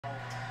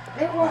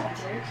It won't.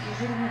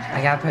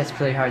 I gotta press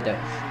really hard though.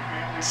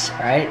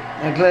 Alright,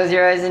 now close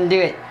your eyes and do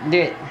it. Do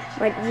it.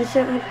 Like you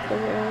shouldn't have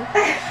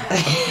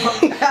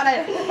you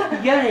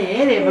gotta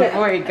hit it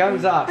before it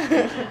comes off.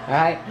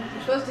 Alright?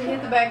 You're supposed to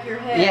hit the back of your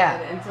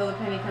head until the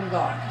penny comes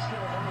off.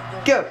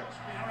 Go!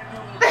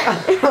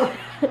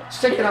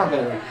 Stick it on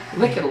better.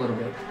 Lick it a little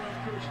bit.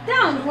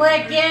 Don't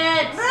lick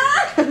it.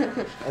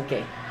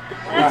 Okay.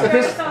 That's Right.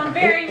 first on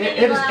very many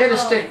It'll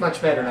levels. stick much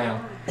better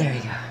now. There we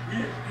go.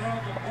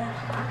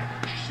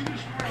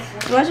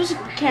 Am I supposed to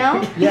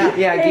count? Yeah,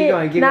 keep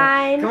going, keep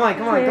 9, going. Come on,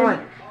 come on, come on.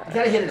 You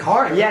gotta hit it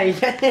hard. Yeah, you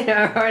gotta hit it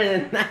harder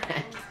than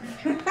that.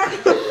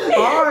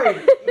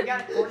 Hard! You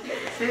got 14,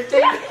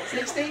 15,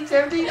 16,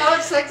 17, oh,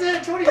 it's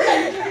 16, 20.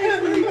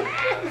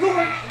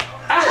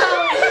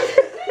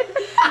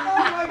 Oh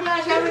my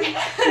gosh, how many?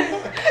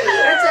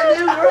 That's a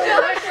new world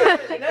record.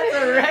 That's a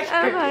record. Oh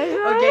my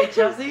God. Okay,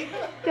 Chelsea,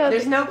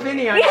 there's no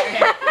penny on your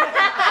head.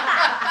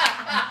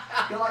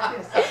 Go like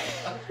this.